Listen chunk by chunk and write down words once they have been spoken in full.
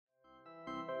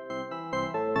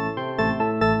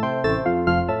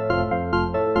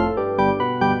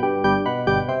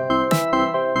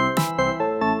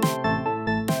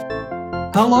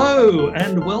Hello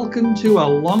and welcome to a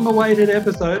long-awaited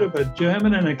episode of A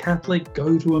German and a Catholic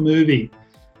Go to a Movie.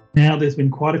 Now, there's been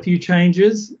quite a few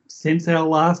changes since our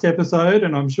last episode,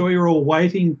 and I'm sure you're all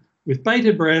waiting with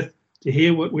bated breath to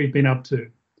hear what we've been up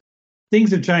to. Things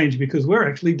have changed because we're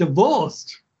actually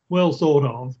divorced. Well, sort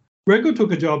of. Gregor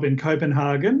took a job in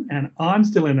Copenhagen and I'm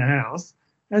still in the house.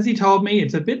 As he told me,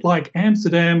 it's a bit like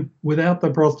Amsterdam without the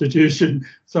prostitution,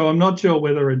 so I'm not sure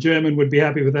whether a German would be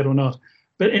happy with that or not.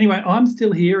 But anyway, I'm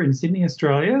still here in Sydney,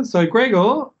 Australia. So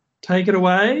Gregor, take it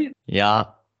away. Ja,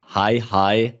 hi,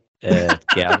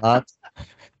 Gerhard.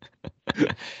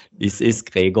 This is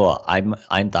Gregor. I'm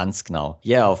Dansk now.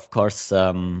 Yeah, of course,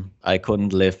 I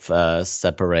couldn't live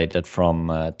separated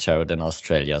from Jared in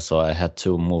Australia, so I had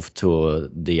to move to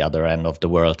the other end of the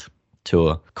world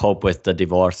to cope with the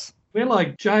divorce. We're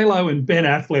like J-Lo and Ben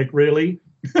Affleck, really.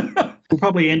 We'll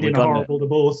probably end in a horrible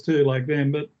divorce too, like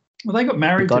them, but well, they got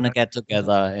married. We're going to get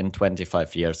together in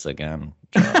 25 years again.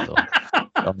 So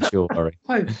don't you worry.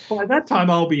 By that time,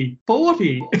 I'll be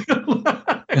 40.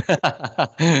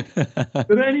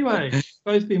 But anyway,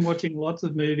 both been watching lots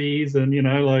of movies and,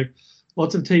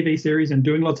 lots of TV series and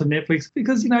doing lots of Netflix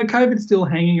because, COVID's still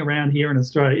hanging around here in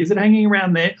Australia. Is it hanging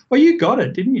around there? Well, you got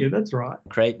it, didn't you? That's right.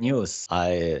 Great news.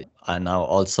 I'm now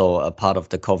also a part of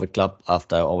the COVID club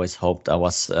after I always hoped I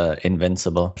was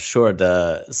invincible. Sure,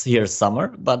 here's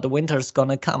summer, but the winter's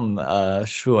gonna come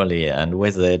surely. And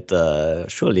with it,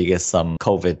 surely is some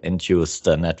COVID-induced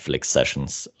Netflix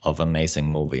sessions of amazing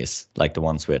movies like the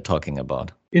ones we're talking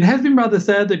about. It has been rather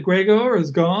sad that Gregor is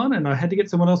gone and I had to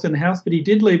get someone else in the house, but he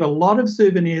did leave a lot of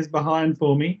souvenirs behind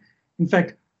for me. In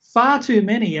fact, far too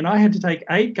many. And I had to take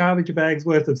 8 garbage bags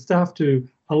worth of stuff to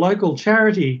a local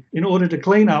charity in order to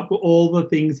clean up all the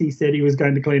things he said he was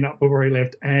going to clean up before he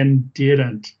left and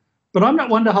didn't. But I'm not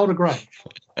one to hold a grudge.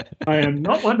 I am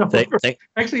not one to hold a grudge.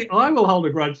 Actually, I will hold a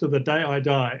grudge to the day I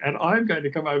die, and I'm going to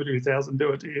come over to his house and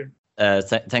do it to him.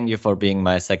 Thank you for being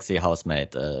my sexy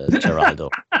housemate, Geraldo.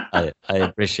 I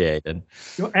appreciate it.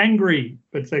 You're angry,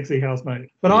 but sexy housemate.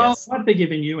 But yes. I've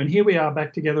forgiven you, and here we are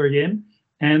back together again.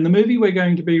 And the movie we're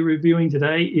going to be reviewing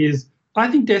today is, I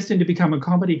think, destined to become a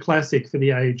comedy classic for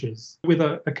the ages, with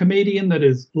a comedian that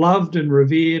is loved and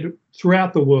revered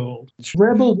throughout the world.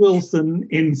 Rebel Wilson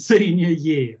in senior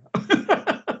year.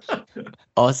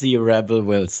 Aussie Rebel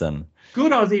Wilson.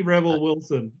 Good Aussie Rebel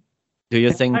Wilson. Do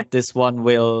you think this one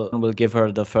will give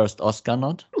her the first Oscar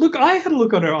nod? Look, I had a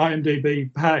look on her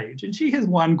IMDb page and she has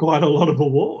won quite a lot of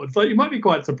awards. So you might be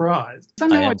quite surprised.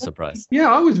 I am surprised. Yeah,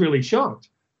 I was really shocked.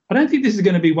 I don't think this is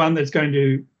going to be one that's going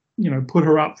to, put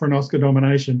her up for an Oscar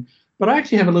nomination. But I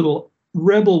actually have a little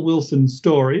Rebel Wilson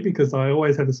story because I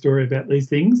always have a story about these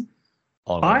things.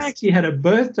 Always. I actually had a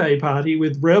birthday party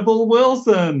with Rebel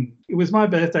Wilson. It was my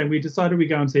birthday and we decided we'd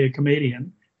go and see a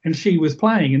comedian. And she was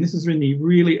playing, and this is in the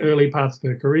really early parts of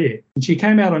her career. And she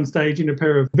came out on stage in a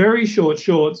pair of very short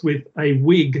shorts with a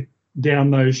wig down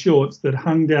those shorts that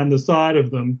hung down the side of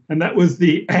them. And that was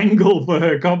the angle for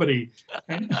her comedy.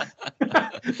 And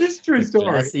this is a true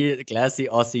story. Classy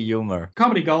Aussie humour.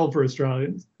 Comedy gold for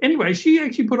Australians. Anyway, she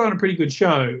actually put on a pretty good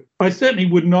show. I certainly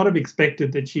would not have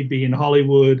expected that she'd be in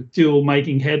Hollywood, still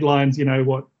making headlines,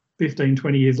 15,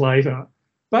 20 years later.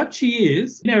 But she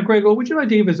is. Now, Gregor, would you like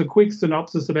to give us a quick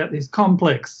synopsis about this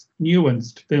complex,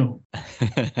 nuanced film?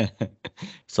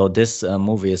 So this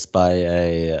movie is by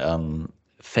a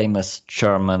famous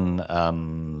German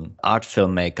art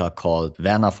filmmaker called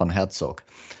Werner von Herzog.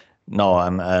 No,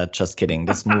 I'm just kidding.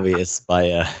 This movie is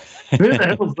by... Who the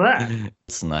hell was that?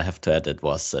 I have to add it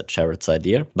was Jared's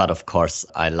idea. But of course,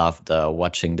 I loved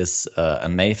watching this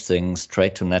amazing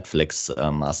straight-to-Netflix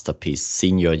masterpiece,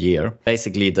 Senior Year.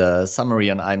 Basically, the summary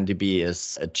on IMDb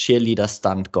is a cheerleader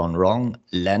stunt gone wrong,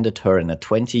 landed her in a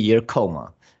 20-year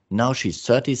coma. Now she's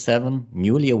 37,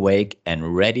 newly awake,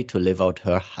 and ready to live out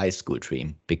her high school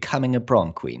dream, becoming a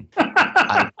prom queen.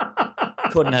 I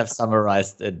couldn't have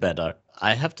summarized it better.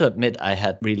 I have to admit, I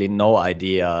had really no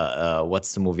idea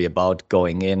what's the movie about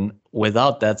going in.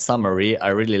 Without that summary, I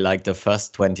really liked the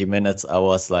first 20 minutes. I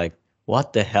was like,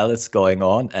 what the hell is going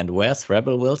on? And where's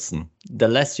Rebel Wilson? The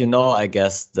less you know, I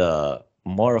guess, the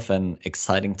more of an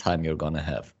exciting time you're going to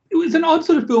have. It was an odd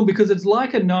sort of film because it's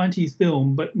like a 90s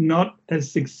film, but not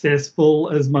as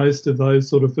successful as most of those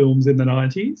sort of films in the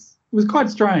 90s. It was quite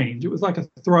strange. It was like a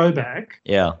throwback.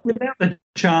 Yeah. Without the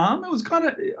charm,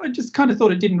 I just kind of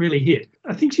thought it didn't really hit.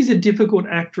 I think she's a difficult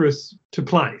actress to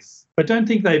place. I don't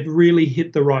think they've really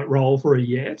hit the right role for her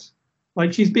yet.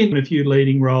 Like, she's been in a few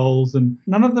leading roles and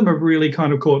none of them have really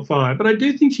kind of caught fire. But I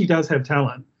do think she does have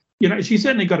talent. You know, she's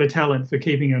certainly got a talent for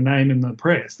keeping her name in the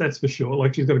press, that's for sure.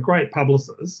 Like, she's got a great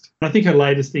publicist. I think her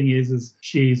latest thing is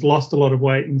she's lost a lot of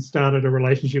weight and started a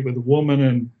relationship with a woman,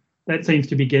 and that seems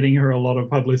to be getting her a lot of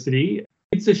publicity.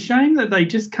 It's a shame that they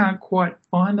just can't quite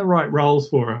find the right roles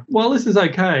for her. While this is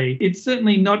okay, it's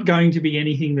certainly not going to be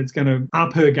anything that's going to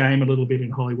up her game a little bit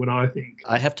in Hollywood, I think.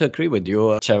 I have to agree with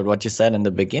you, Jared, what you said in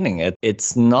the beginning.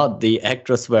 It's not the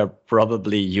actress where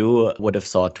probably you would have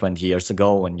saw 20 years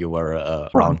ago when you were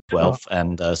around 12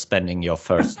 and spending your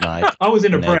first night I was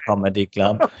in a comedy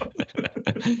club.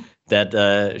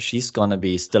 That she's going to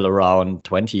be still around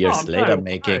 20 years later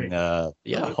making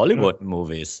Hollywood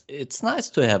movies. It's nice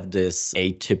to have this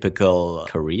atypical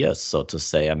career, so to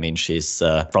say. I mean, she's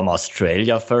from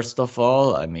Australia, first of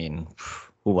all. I mean,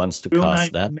 who wants to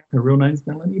cast that? Her real name's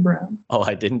Melanie Brown. Oh,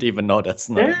 I didn't even know that's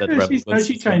not that.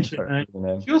 She changed her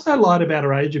name. She also lied about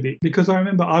her age a bit, because I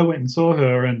remember I went and saw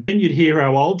her, and then you'd hear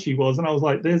how old she was, and I was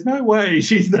like, "There's no way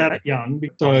she's that young."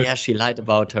 So, yeah, she lied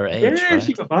about her age. Yeah, right?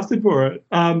 She got busted for it.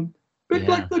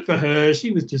 But good for her.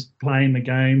 She was just playing the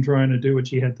game, trying to do what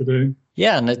she had to do.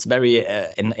 Yeah, and it's very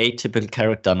an atypical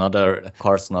character, of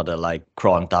course not a like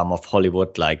grand dame of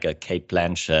Hollywood like Kate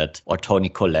Blanchett or Toni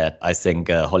Collette. I think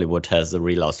Hollywood has a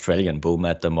real Australian boom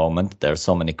at the moment. There are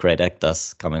so many great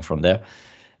actors coming from there.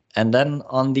 And then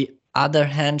on the other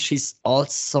hand, she's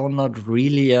also not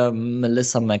really a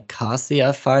Melissa McCarthy,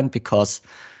 I find, because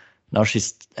now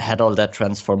she's had all that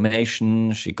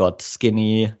transformation. She got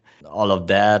skinny, all of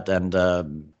that, and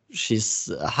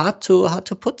she's hard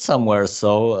to put somewhere.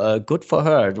 So good for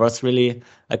her. It was really,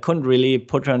 I couldn't really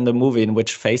put her in the movie. In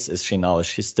which phase is she now? Is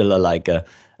she still a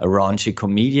raunchy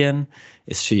comedian?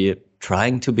 Is she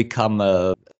trying to become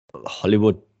a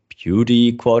Hollywood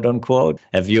beauty, quote unquote?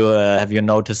 Have you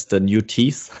noticed the new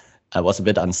teeth? It was a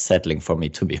bit unsettling for me,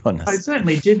 to be honest. I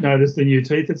certainly did notice the new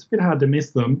teeth. It's a bit hard to miss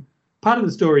them. Part of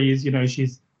the story is,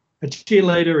 she's a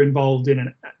cheerleader involved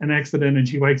in an accident, and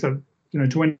she wakes up,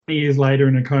 20 years later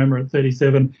in a coma at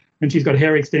 37, and she's got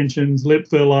hair extensions, lip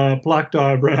filler, plucked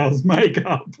eyebrows,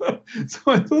 makeup. So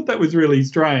I thought that was really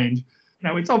strange.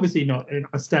 It's obviously not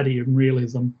a study in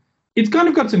realism. It's kind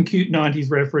of got some cute 90s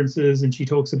references, and she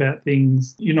talks about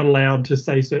things. You're not allowed to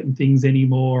say certain things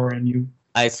anymore, and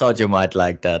I thought you might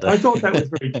like that. I thought that was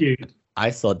very cute.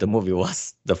 I thought the movie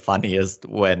was the funniest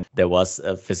when there was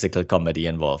a physical comedy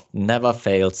involved. Never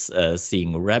fails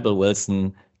seeing Rebel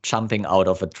Wilson jumping out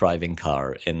of a driving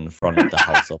car in front of the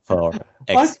house of her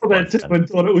ex. I saw that too and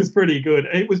thought it was pretty good.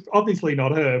 It was obviously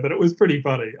not her, but it was pretty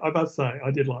funny. I must say,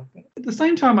 I did like that. At the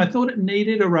same time, I thought it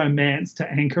needed a romance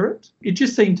to anchor it. It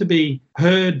just seemed to be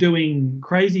her doing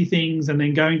crazy things and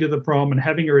then going to the prom and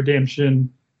having a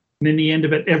redemption. And in the end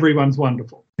of it, everyone's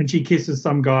wonderful. And she kisses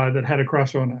some guy that had a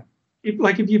crush on her.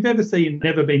 If you've ever seen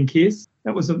Never Been Kissed,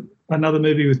 that was another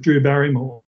movie with Drew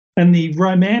Barrymore. And the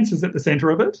romance is at the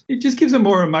centre of it. It just gives it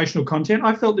more emotional content.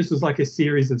 I felt this was like a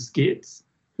series of skits.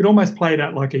 It almost played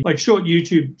out like a short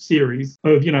YouTube series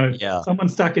of, someone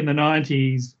stuck in the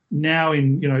 90s, now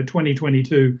in,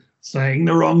 2022, saying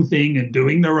the wrong thing and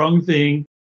doing the wrong thing.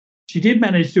 She did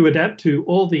manage to adapt to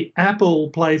all the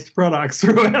Apple-placed products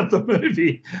throughout the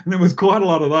movie, and there was quite a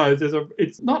lot of those.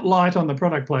 It's not light on the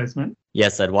product placement.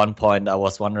 Yes, at one point I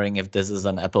was wondering if this is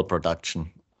an Apple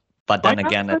production. But then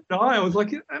I was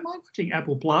like, am I watching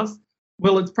Apple Plus?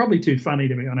 Well, it's probably too funny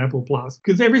to be on Apple Plus,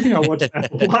 because everything I watch on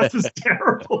Apple Plus is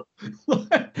terrible.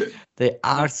 They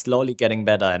are slowly getting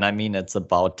better, and I mean, it's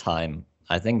about time.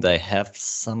 I think they have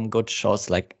some good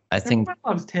shows. Everyone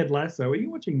loves Ted Lasso. Are you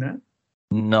watching that?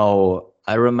 No,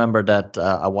 I remember that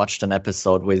I watched an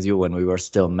episode with you when we were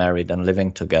still married and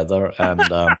living together, and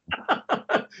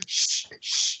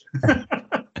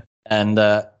and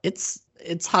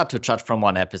it's hard to judge from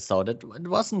one episode. It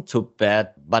wasn't too bad,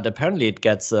 but apparently it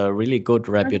gets a really good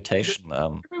reputation.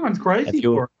 Everyone's crazy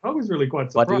for it. I was really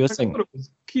quite surprised. What do you think? I thought it was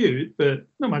cute, but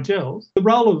not much else. The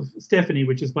role of Stephanie,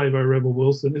 which is played by Rebel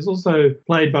Wilson, is also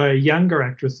played by a younger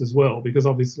actress as well, because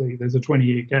obviously there's a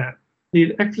 20-year gap.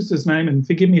 The actress's name, and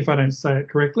forgive me if I don't say it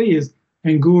correctly, is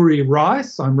Angourie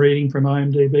Rice. I'm reading from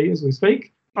IMDb as we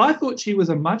speak. I thought she was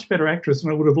a much better actress, and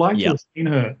I would have liked to have seen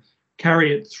her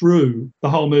carry it through the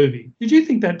whole movie. Did you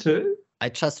think that too? I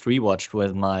just rewatched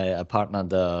with my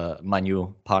partner, my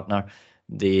new partner,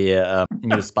 the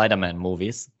new Spider-Man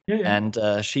movies. Yeah.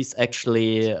 And she's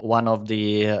actually one of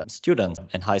the students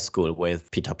in high school with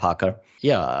Peter Parker.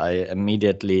 Yeah, I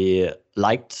immediately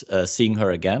liked seeing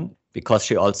her again, because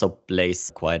she also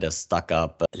plays quite a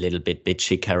stuck-up, a little bit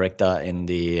bitchy character in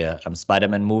the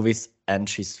Spider-Man movies. And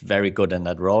she's very good in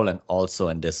that role, and also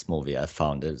in this movie, I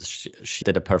found it. She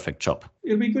did a perfect job.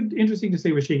 It'll be interesting to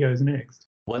see where she goes next.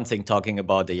 One thing, talking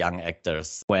about the young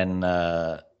actors, when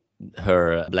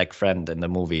her black friend in the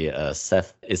movie,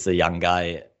 Seth, is a young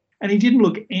guy. And he didn't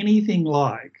look anything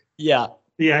like the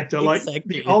actor. Exactly. Like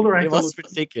the older actor it was looked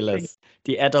ridiculous.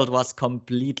 The adult was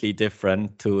completely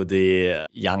different to the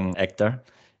young actor.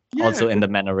 Yeah, also in the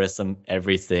mannerism,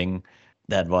 everything.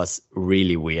 That was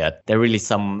really weird. There are really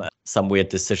some weird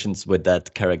decisions with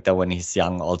that character when he's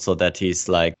young. Also that he's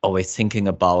like always thinking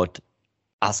about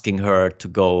asking her to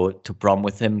go to prom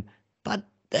with him, but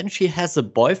then she has a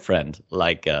boyfriend,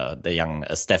 like the young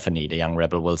Stephanie, the young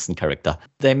Rebel Wilson character.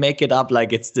 They make it up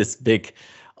like it's this big,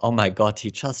 oh my God,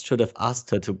 he just should have asked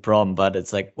her to prom. But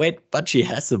it's like, wait, but she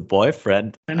has a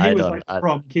boyfriend. And he was like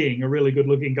prom king, a really good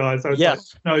looking guy. So it's like,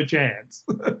 no chance.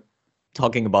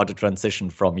 Talking about the transition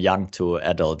from young to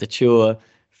adult, did you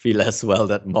feel as well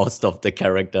that most of the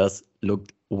characters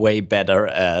looked way better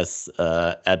as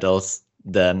adults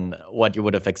than what you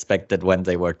would have expected when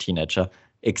they were teenager,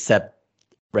 except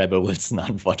Rebel Wilson,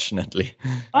 unfortunately?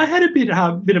 I had a bit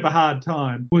of a hard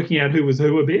time working out who was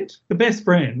who a bit. The best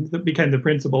friend that became the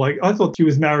principal, I thought she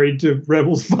was married to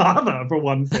Rebel's father for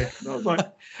one second. I was like,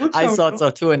 I thought so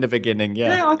too in the beginning,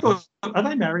 Yeah, I thought, are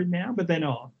they married now? But they're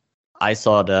not. I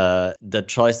saw the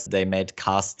choice they made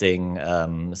casting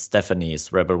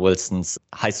Stephanie's, Rebel Wilson's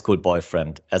high school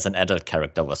boyfriend as an adult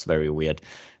character was very weird,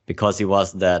 because he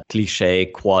was that cliche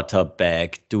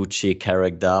quarterback douchey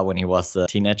character when he was a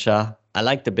teenager. I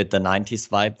liked a bit the 90s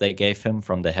vibe they gave him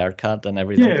from the haircut and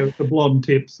everything. Yeah, with the blonde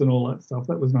tips and all that stuff.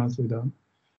 That was nicely done.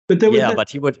 But there was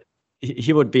but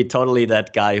he would be totally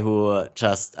that guy who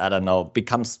just, I don't know,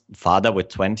 becomes father with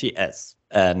 20s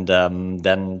and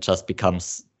then just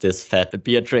becomes this fat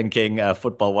beer drinking,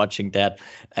 football watching dad,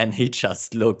 and he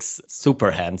just looks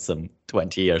super handsome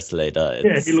 20 years later.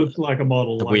 He looks like a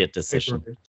model. A weird decision.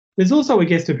 There's also a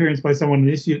guest appearance by someone in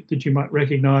this that you might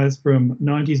recognize from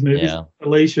 90s movies,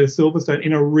 Alicia Silverstone,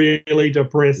 in a really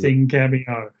depressing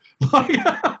cameo.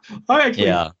 I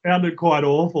actually found it quite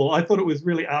awful. I thought it was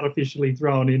really artificially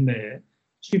thrown in there.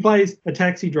 She plays a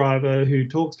taxi driver who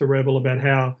talks to Rebel about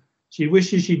how she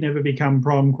wishes she'd never become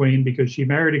prom queen because she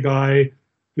married a guy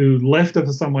who left her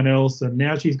for someone else, and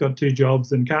now she's got 2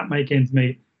 jobs and can't make ends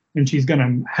meet, and she's going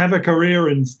to have a career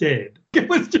instead. It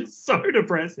was just so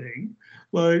depressing.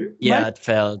 It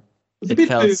felt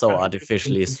so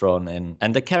artificially thrown in.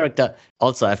 And the character,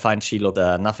 also, I find she looked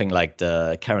nothing like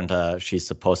the character she's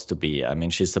supposed to be. I mean,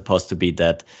 she's supposed to be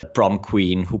that prom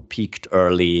queen who peaked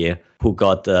early, who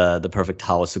got the perfect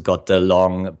house, who got the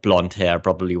long blonde hair,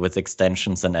 probably with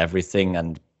extensions and everything,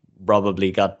 and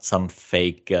probably got some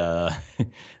fake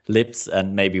lips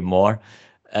and maybe more.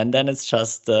 And then it's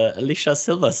just Alicia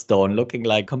Silverstone looking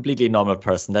like a completely normal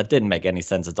person. That didn't make any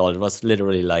sense at all. It was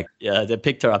literally like, they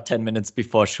picked her up 10 minutes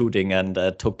before shooting and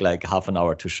took like half an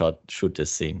hour to shoot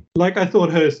this scene. Like, I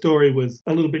thought her story was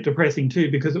a little bit depressing too,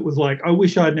 because it was like, I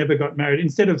wish I'd never got married.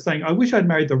 Instead of saying, I wish I'd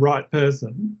married the right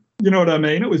person. You know what I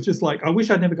mean? It was just like, I wish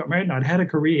I'd never got married and I'd had a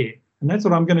career. And that's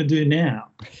what I'm going to do now.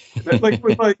 Like,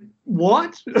 we're like,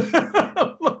 what?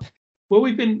 Well,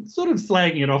 we've been sort of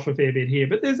slagging it off a fair bit here,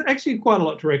 but there's actually quite a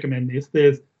lot to recommend this.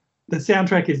 The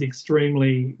soundtrack is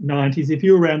extremely 90s. If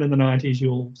you're around in the 90s,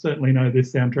 you'll certainly know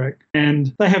this soundtrack.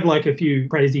 And they have like a few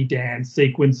crazy dance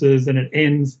sequences, and it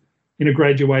ends in a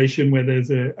graduation where there's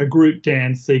a group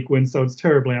dance sequence, so it's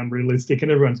terribly unrealistic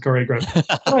and everyone's choreographed.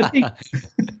 But I think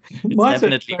my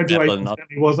graduation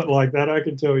certainly wasn't like that, I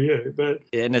can tell you.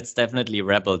 And it's definitely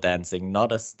rebel dancing,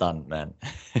 not a stunt, man.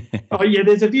 Oh yeah,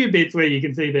 there's a few bits where you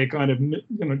can see they're kind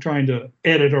of trying to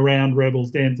edit around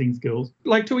Rebel's dancing skills.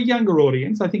 Like, to a younger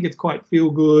audience, I think it's quite feel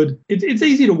good. It's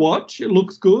easy to watch. It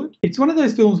looks good. It's one of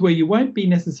those films where you won't be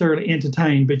necessarily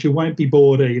entertained, but you won't be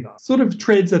bored either. Sort of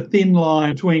treads a thin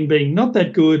line between being not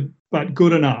that good, but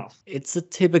good enough. It's a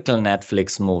typical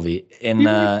Netflix movie in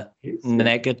a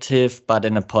negative, but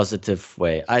in a positive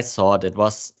way. I thought it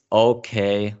was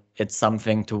okay. It's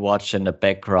something to watch in the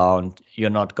background. You're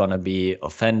not going to be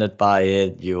offended by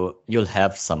it. You'll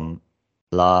have some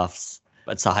laughs.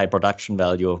 It's a high production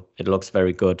value. It looks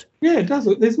very good. Yeah, it does.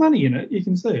 There's money in it. You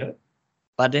can see it.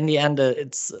 But in the end,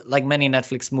 it's like many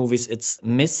Netflix movies, it's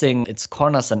missing its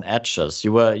corners and edges.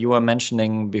 You were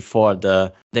mentioning before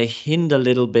they hint a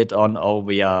little bit on,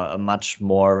 we are much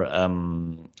more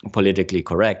politically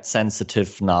correct,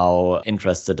 sensitive now,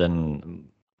 interested in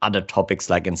other topics,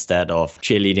 like instead of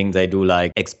cheerleading, they do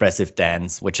like expressive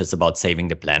dance, which is about saving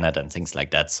the planet and things like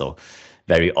that. So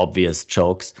very obvious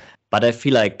jokes. But I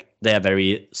feel like they are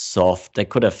very soft. They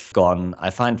could have gone, I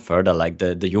find, further. Like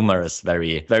the humor is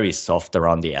very, very soft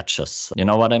around the edges. You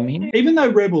know what I mean? Even though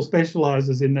Rebel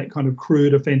specialises in that kind of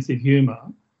crude, offensive humour,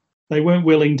 they weren't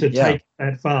willing to take it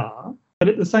that far. But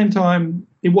at the same time,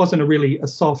 it wasn't a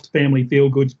soft family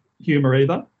feel-good humour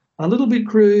either. a little bit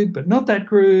crude, but not that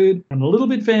crude, and a little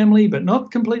bit family, but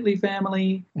not completely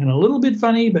family, and a little bit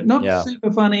funny, but not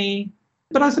super funny.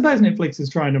 But I suppose Netflix is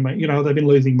trying to make, they've been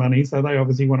losing money, so they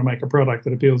obviously want to make a product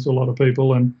that appeals to a lot of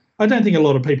people. And I don't think a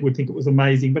lot of people would think it was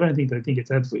amazing, but I don't think they think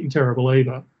it's absolutely terrible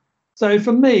either. So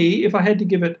for me, if I had to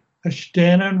give it a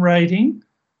Sternen rating,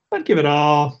 I'd give it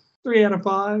 3 out of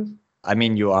 5. I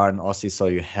mean, you are an Aussie, so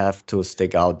you have to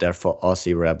stick out there for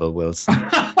Aussie Rebel Wilson.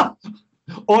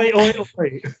 Oi, oi,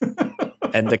 oi.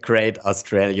 And the great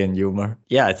Australian humor.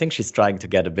 Yeah, I think she's trying to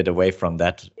get a bit away from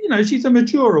that. She's a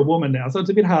mature woman now, so it's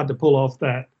a bit hard to pull off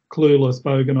that clueless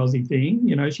bogan Aussie thing.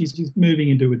 She's moving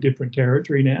into a different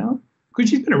territory now because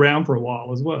she's been around for a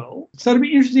while as well. So it'll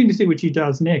be interesting to see what she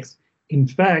does next. In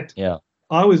fact,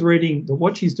 I was reading that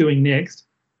what she's doing next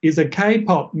is a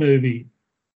K-pop movie.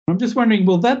 I'm just wondering,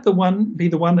 will that be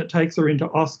the one that takes her into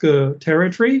Oscar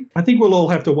territory? I think we'll all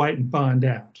have to wait and find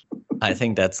out. I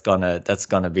think that's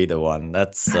gonna be the one.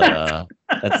 That's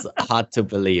hard to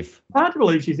believe. Hard to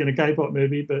believe she's in a K-pop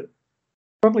movie, but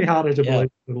probably harder to believe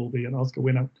it'll be an Oscar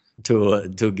winner.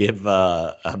 To give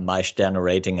my Sterne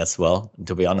rating as well.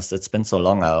 To be honest, it's been so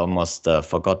long I almost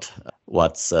forgot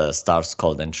what's stars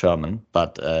called in German.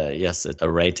 But yes, it's a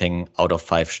rating out of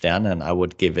 5 Sterne, and I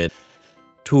would give it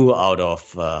 2 out of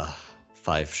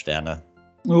 5 Sterne.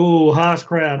 Oh, harsh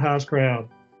crowd.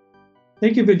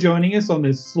 Thank you for joining us on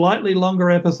this slightly longer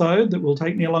episode that will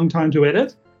take me a long time to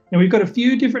edit. And we've got a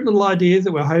few different little ideas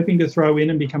that we're hoping to throw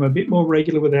in and become a bit more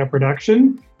regular with our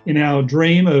production in our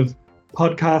dream of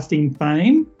podcasting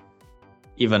fame.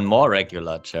 Even more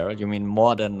regular, Gerald? You mean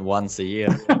more than once a year?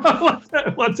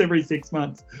 Once every 6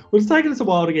 months. Well, it's taken us a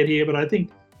while to get here, but I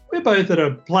think we're both at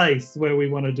a place where we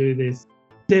want to do this.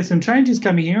 There's some changes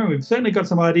coming here, and we've certainly got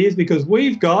some ideas because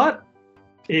we've got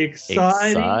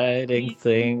exciting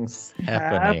things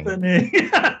happening.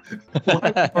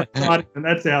 Exciting when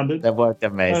that sounded. That worked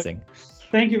amazing.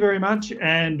 Thank you very much,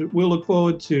 and we'll look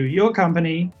forward to your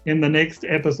company in the next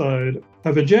episode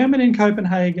of A German in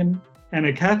Copenhagen and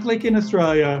a Catholic in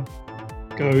Australia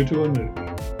Go to a Movie.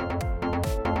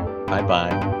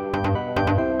 Bye-bye.